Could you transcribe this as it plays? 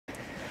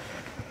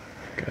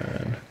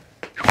Good.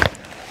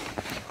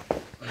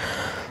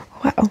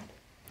 Wow.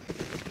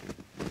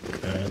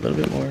 Good. A little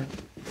bit more.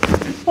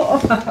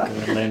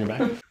 Good. Lay on your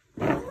back.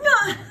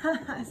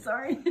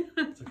 Sorry.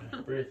 It's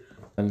okay. Breathe.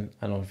 And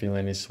I don't feel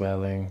any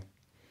swelling.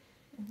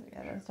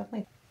 Yeah, that's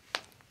definitely.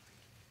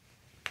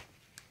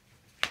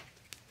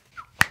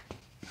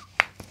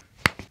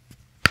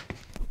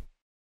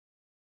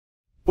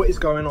 What is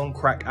going on,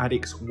 crack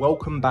addicts?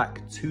 Welcome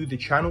back to the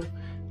channel.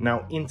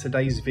 Now in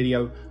today's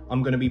video,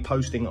 I'm going to be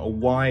posting a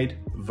wide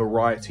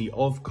variety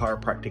of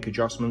chiropractic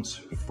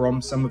adjustments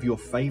from some of your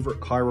favorite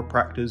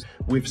chiropractors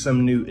with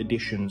some new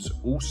additions.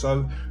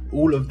 Also,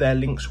 all of their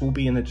links will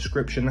be in the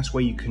description. That's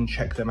where you can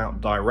check them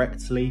out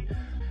directly.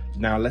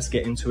 Now let's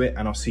get into it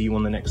and I'll see you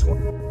on the next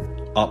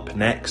one. Up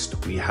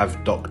next, we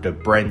have Dr.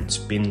 Brent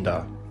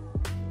Binder.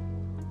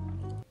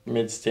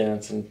 Mid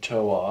stance and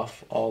toe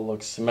off all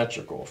look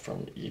symmetrical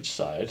from each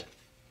side.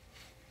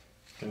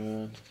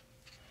 Good.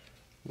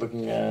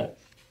 Looking at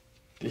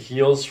the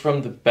heels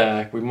from the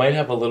back, we might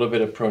have a little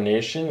bit of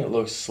pronation. It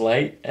looks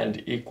slight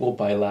and equal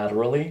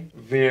bilaterally.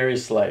 Very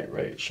slight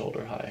right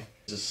shoulder high.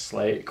 Just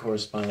slight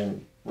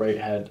corresponding right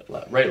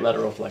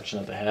lateral flexion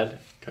of the head.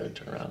 Good,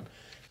 turn around.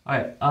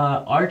 Alright,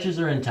 arches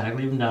are intact.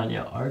 Leave them down.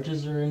 Yeah,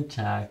 arches are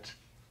intact.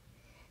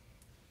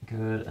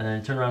 Good, and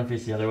then turn around and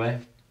face the other way.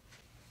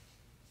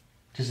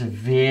 Just a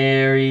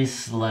very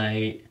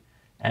slight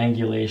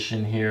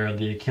angulation here of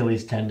the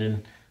Achilles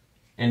tendon,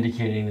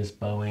 indicating this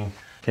bowing.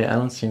 Okay, I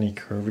don't see any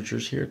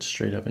curvatures here. It's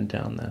straight up and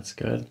down. That's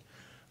good.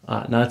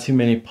 Not too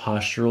many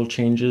postural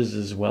changes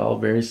as well.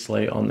 Very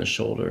slight on the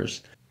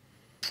shoulders.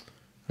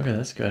 Okay,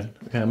 that's good.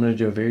 Okay, I'm going to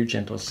do a very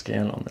gentle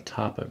scan on the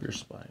top of your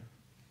spine.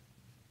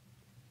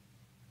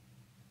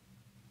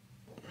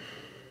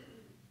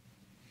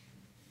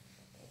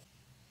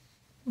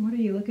 What are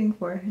you looking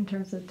for in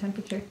terms of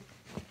temperature?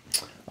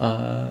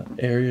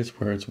 Areas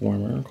where it's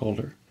warmer or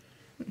colder.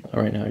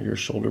 Right now your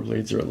shoulder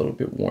blades are a little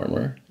bit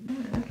warmer.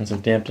 And so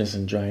dampness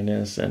and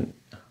dryness and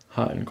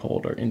hot and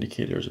cold are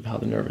indicators of how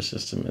the nervous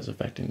system is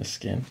affecting the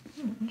skin.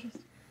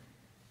 Interesting.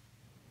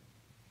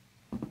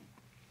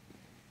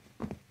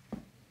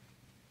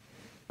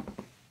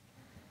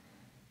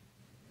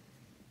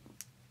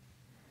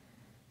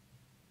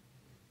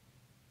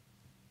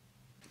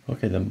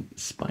 Okay, the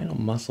spinal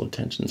muscle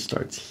tension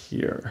starts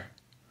here.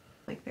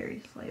 Like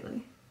very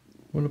slightly.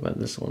 What about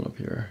this one up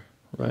here?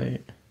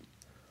 Right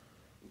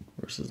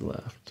versus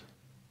left.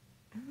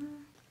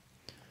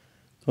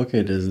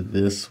 Okay, does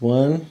this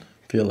one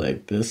feel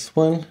like this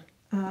one?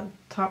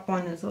 Top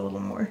one is a little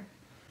more.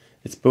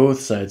 It's both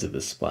sides of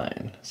the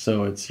spine.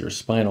 So it's your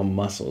spinal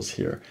muscles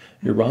here.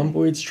 Your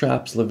rhomboids,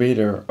 traps,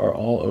 levator are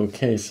all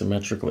okay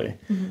symmetrically.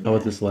 How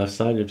about this left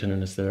side? Your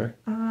tenderness there?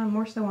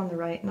 More so on the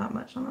right, not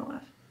much on the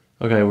left.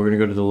 Okay, we're going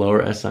to go to the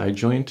lower SI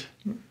joint.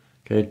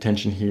 Okay,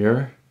 tension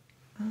here.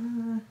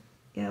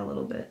 Yeah, a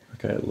little bit.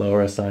 Okay,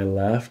 lower SI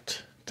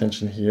left.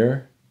 Tension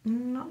here.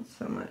 Not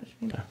so much.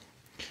 Maybe. Okay.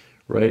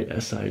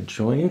 Right SI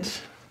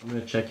joint. I'm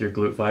going to check your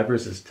glute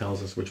fibers. This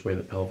tells us which way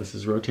the pelvis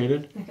is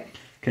rotated. Okay.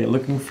 Okay,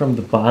 looking from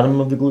the bottom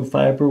of the glute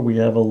fiber, we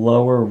have a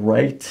lower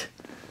right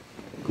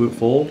glute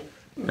fold.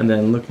 And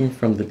then looking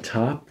from the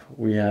top,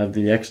 we have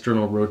the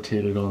external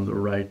rotated on the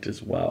right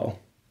as well.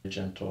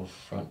 Gentle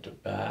front to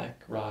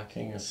back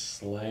rocking, a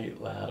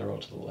slight lateral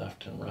to the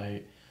left and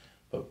right,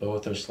 but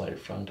both are slight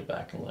front to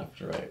back and left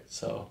to right.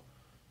 So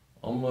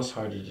almost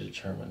hard to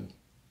determine.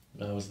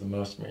 That was the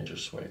most major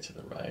sway to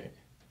the right.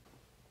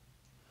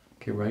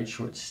 Okay, right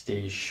short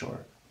stays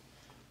short.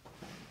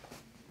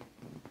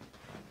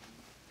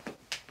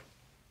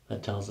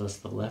 That tells us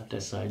the left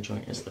SI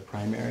joint is the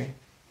primary.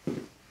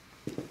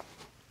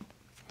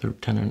 The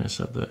tenderness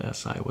of the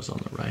SI was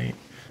on the right.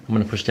 I'm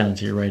going to push down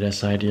to your right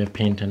SI. Do you have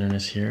pain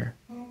tenderness here?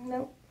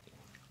 Nope.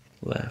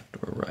 Left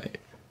or right?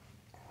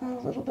 A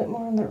little bit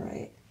more on the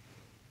right.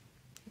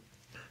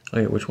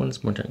 Okay, which one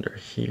is more tender?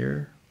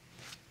 Here?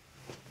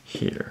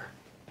 Here?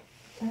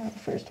 The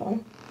first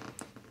one.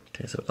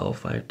 Okay, so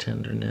L5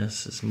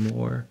 tenderness is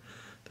more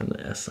than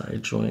the SI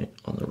joint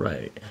on the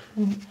right.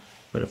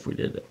 But if we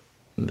did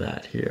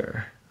that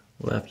here,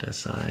 left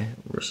SI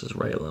versus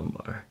right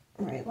lumbar.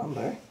 Right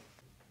lumbar.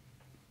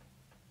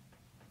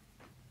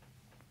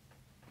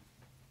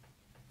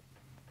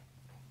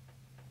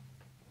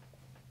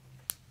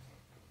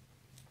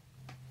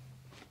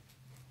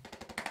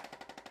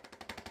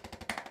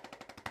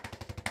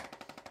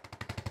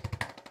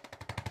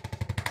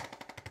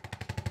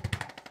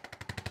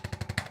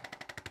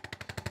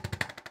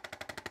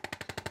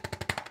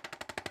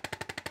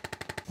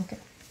 Okay.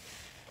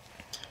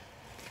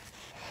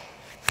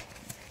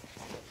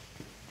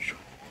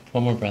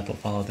 One more breath will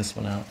follow this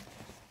one out.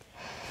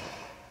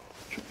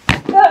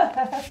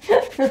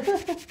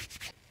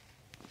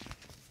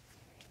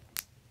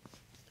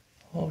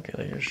 Okay,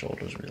 let your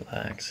shoulders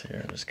relax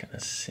here. Just kind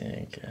of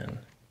sink in.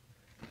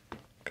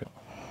 Go.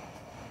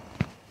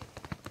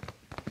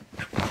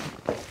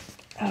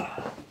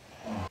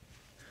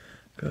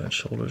 Good,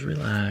 shoulders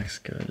relax.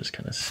 Good, just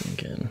kind of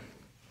sink in.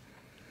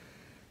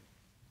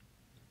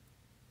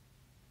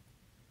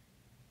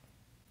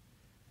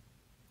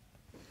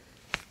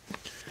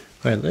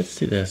 All right, let's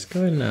do this.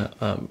 Go ahead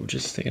and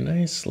just take a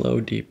nice, slow,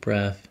 deep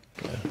breath.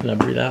 Good. Now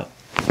breathe out.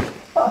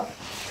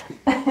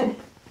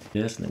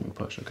 Yes, and then we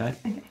push, okay?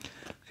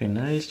 Okay,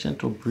 nice,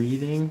 gentle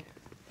breathing.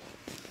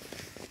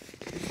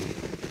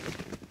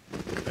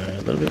 Good,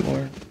 a little bit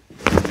more.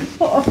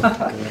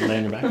 Good, lay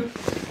on your back.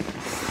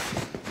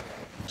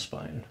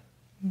 Spine.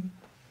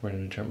 We're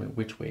going to determine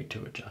which way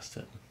to adjust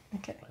it.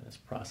 Okay. By this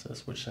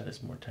process, which side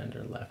is more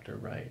tender, left or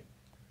right?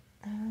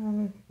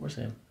 Or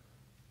same.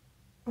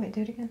 Wait,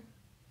 do it again.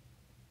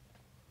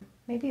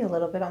 Maybe a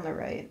little bit on the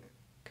right.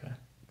 Okay.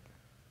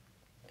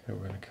 Okay,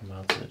 we're going to come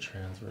out to the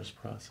transverse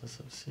process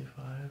of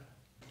C5.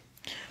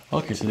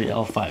 Okay, so the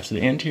L5. So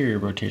the anterior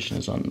rotation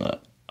is on the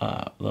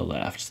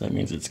left. So that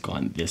means it's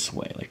gone this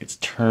way, like it's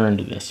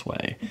turned this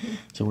way.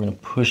 So we're going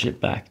to push it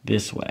back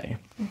this way.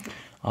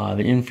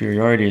 The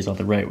inferiority is on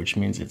the right, which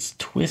means it's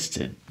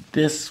twisted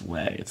this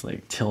way. It's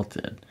like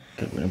tilted.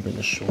 Good. We're going to bring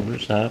the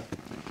shoulders up.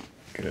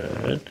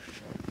 Good.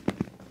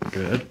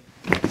 Good.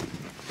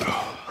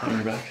 On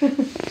your back.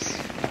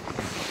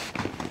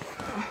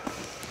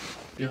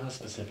 Feel how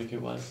specific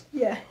it was?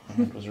 Yeah.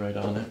 It was right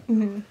on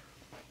it.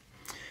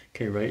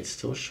 Okay, right,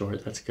 still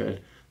short. That's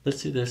good.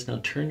 Let's do this. Now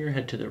turn your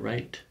head to the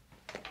right.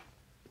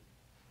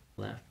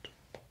 Left.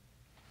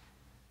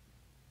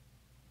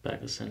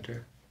 Back to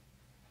center.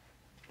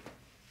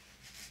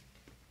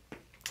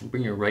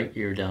 Bring your right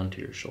ear down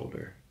to your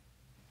shoulder.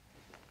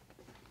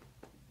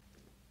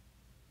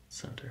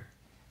 Center.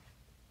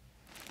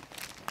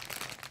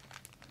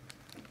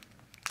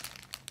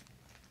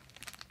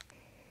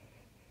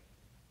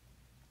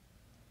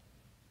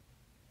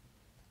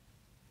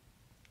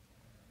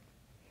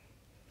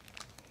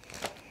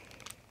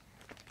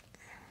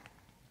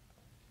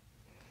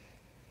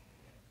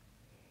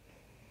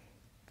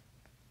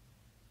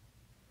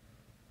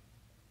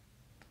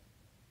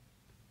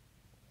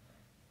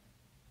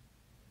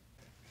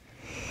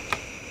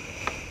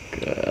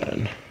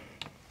 Good.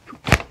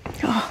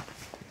 Oh.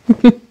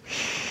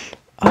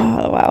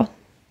 Oh, wow.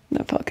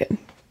 That felt good.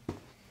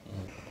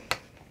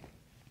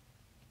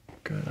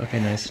 Good. Okay,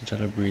 nice and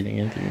gentle breathing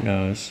in through your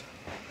nose.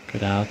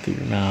 Good, out through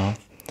your mouth.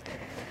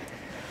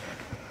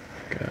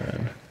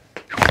 Good.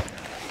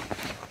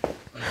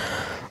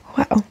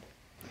 Wow.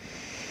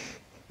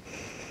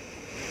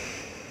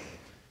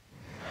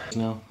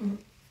 Now.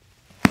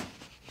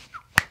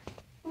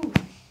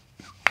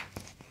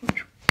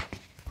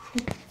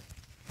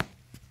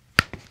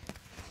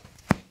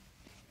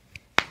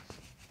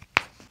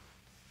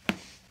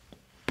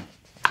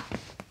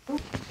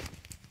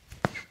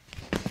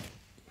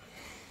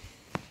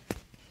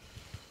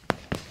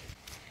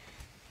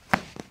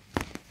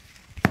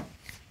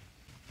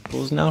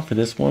 Pulls now. For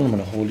this one, I'm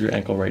going to hold your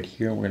ankle right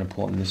here and we're going to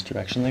pull in this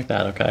direction like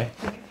that, okay?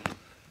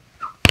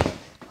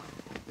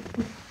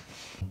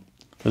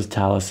 It was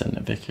talus and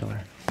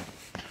navicular.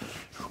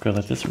 Good,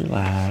 let this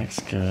relax.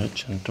 Good,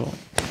 gentle.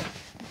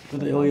 For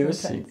the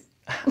ileocecal.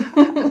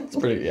 It's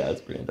pretty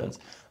intense.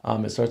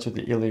 It starts with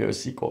the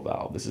ileocecal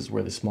valve. This is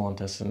where the small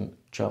intestine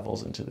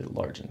travels into the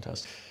large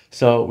intestine.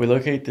 So we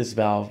locate this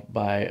valve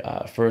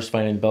by first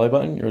finding the belly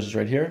button. Yours is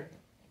right here,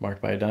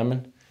 marked by a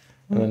diamond.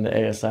 And then the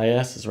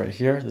ASIS is right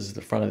here. This is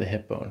the front of the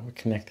hip bone. We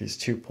connect these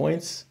 2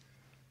 points.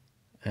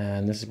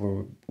 And this is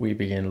where we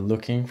begin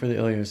looking for the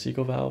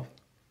ileocecal valve.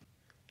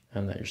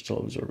 And that you're still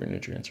absorbing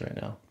nutrients right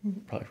now,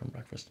 probably from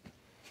breakfast.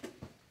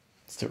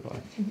 It's 2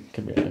 o'clock.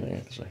 Could be anything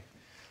actually.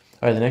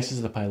 All right, the next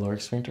is the pyloric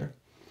sphincter.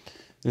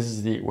 This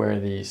is where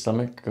the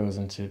stomach goes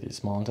into the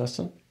small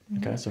intestine.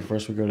 Okay, so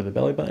first we go to the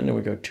belly button and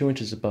we go 2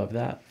 inches above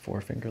that,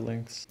 4 finger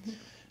lengths.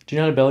 Do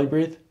you know how to belly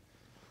breathe?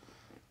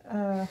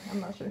 I'm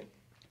not sure.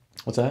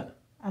 What's that?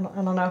 I don't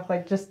know.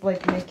 Like just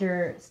like make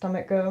your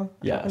stomach go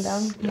up and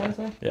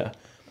down. Yeah.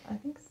 I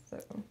think so.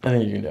 I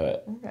think you can do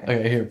it.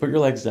 Okay, here, put your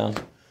legs down.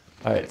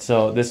 All right,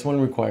 so this one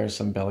requires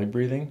some belly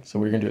breathing. So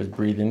what you're gonna do is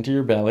breathe into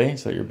your belly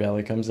so that your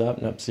belly comes up.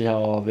 And up. See how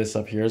all this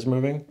up here is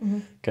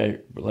moving?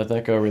 Okay, let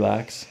that go,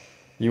 relax.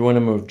 You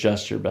wanna move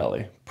just your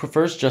belly.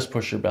 First, just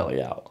push your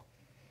belly out.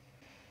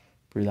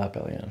 Breathe out,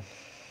 belly in.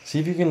 See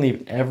if you can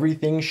leave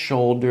everything,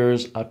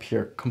 shoulders up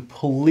here,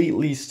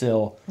 completely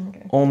still.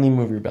 Okay. Only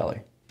move your belly.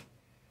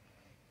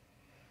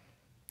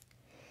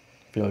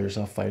 Feel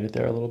yourself fight it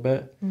there a little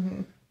bit.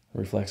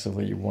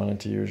 Reflexively, you wanted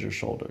to use your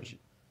shoulders.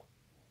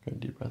 Good,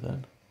 deep breath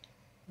in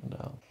and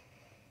out.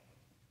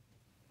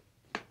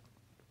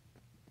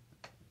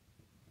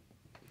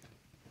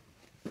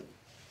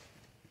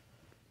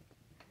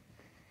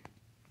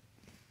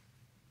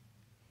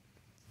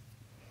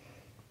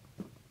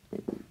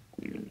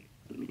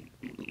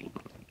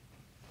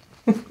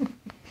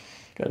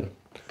 Good.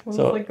 It was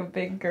So, like a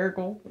big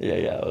gurgle. Yeah,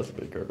 it was a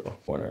big gurgle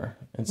corner.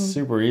 It's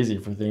super easy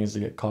for things to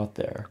get caught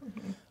there,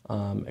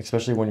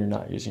 especially when you're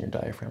not using your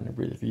diaphragm to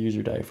breathe. If you use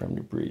your diaphragm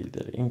to breathe,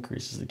 it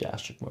increases the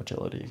gastric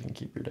motility. You can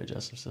keep your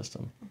digestive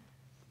system.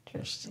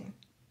 Interesting.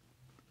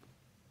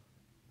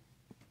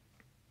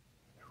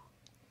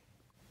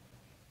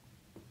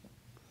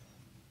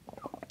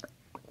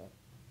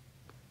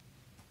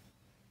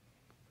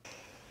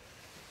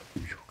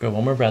 Good,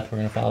 one more breath. We're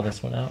going to follow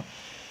this one out.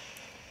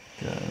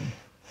 Good.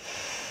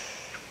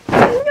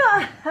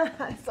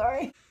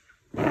 Sorry.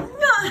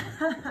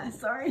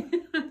 Sorry.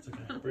 It's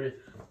okay. Breathe.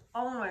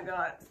 Oh my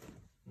god.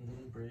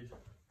 Breathe.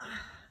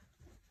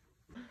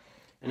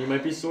 And you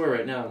might be sore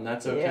right now, and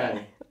that's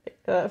okay.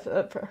 Yeah.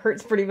 It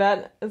hurts pretty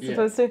bad. It's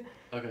supposed to.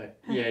 Okay.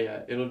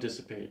 Yeah. It'll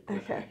dissipate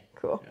quickly. Okay.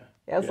 Cool.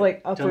 Yeah. It's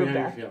like up Tell or me how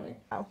back. you're feeling.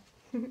 Ow.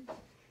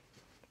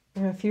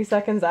 And a few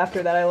seconds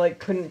after that, I like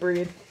couldn't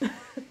breathe.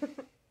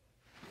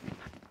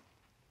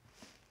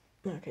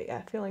 Okay,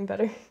 yeah, feeling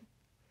better.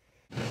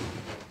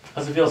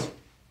 How's it feel?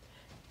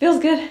 Feels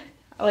good.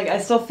 Like I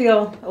still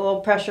feel a little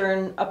pressure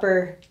in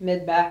upper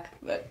mid back,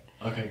 but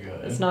Okay,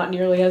 good. it's not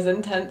nearly as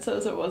intense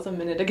as it was a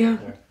minute ago.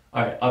 There.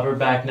 All right, upper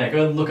back, neck. Go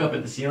ahead and look up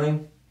at the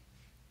ceiling.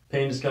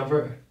 Pain,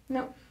 discomfort?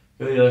 No.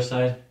 Go to the other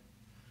side.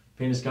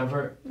 Pain,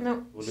 discomfort?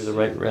 No. We'll do the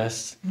right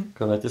rest.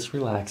 Go let this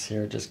relax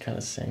here. Just kind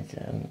of sink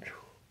in.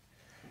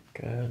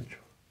 Good.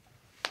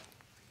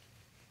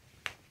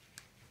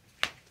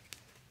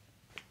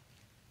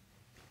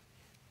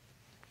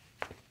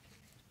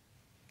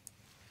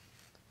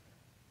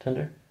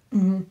 Tender?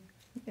 Mm-hmm.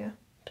 Yeah.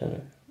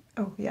 Tender?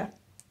 Oh, yeah.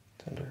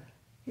 Tender?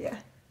 Yeah.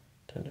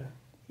 Tender?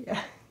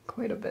 Yeah.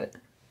 Quite a bit.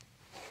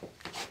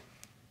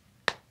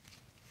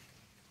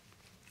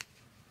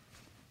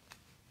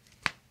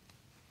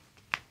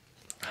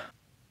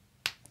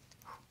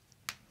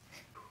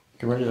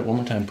 Get ready to do that one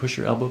more time. Push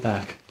your elbow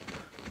back.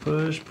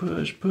 Push,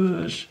 push,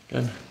 push.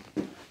 Good.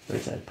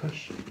 Right side.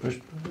 Push, push,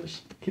 push.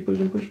 Keep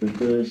pushing, push, push,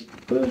 push.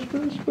 Push,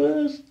 push,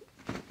 push.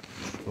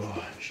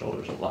 Oh,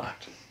 shoulders are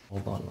locked.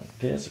 Hold on like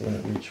this. We're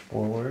going to reach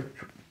forward.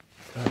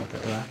 Let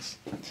that relax.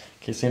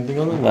 Okay, same thing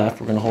on the left.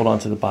 We're going to hold on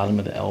to the bottom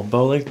of the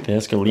elbow like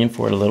this. Go lean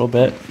forward a little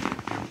bit.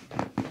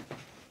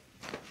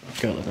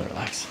 Go, let that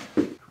relax.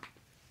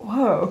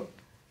 Whoa.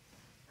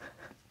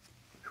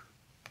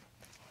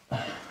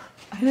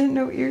 I didn't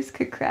know ears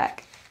could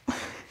crack.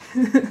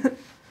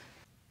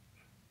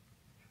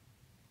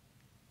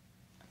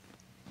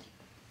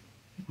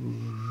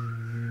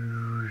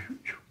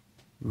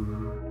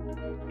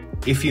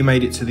 If you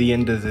made it to the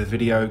end of the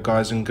video,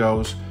 guys and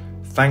girls,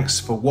 thanks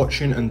for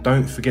watching and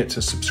don't forget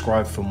to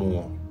subscribe for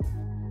more.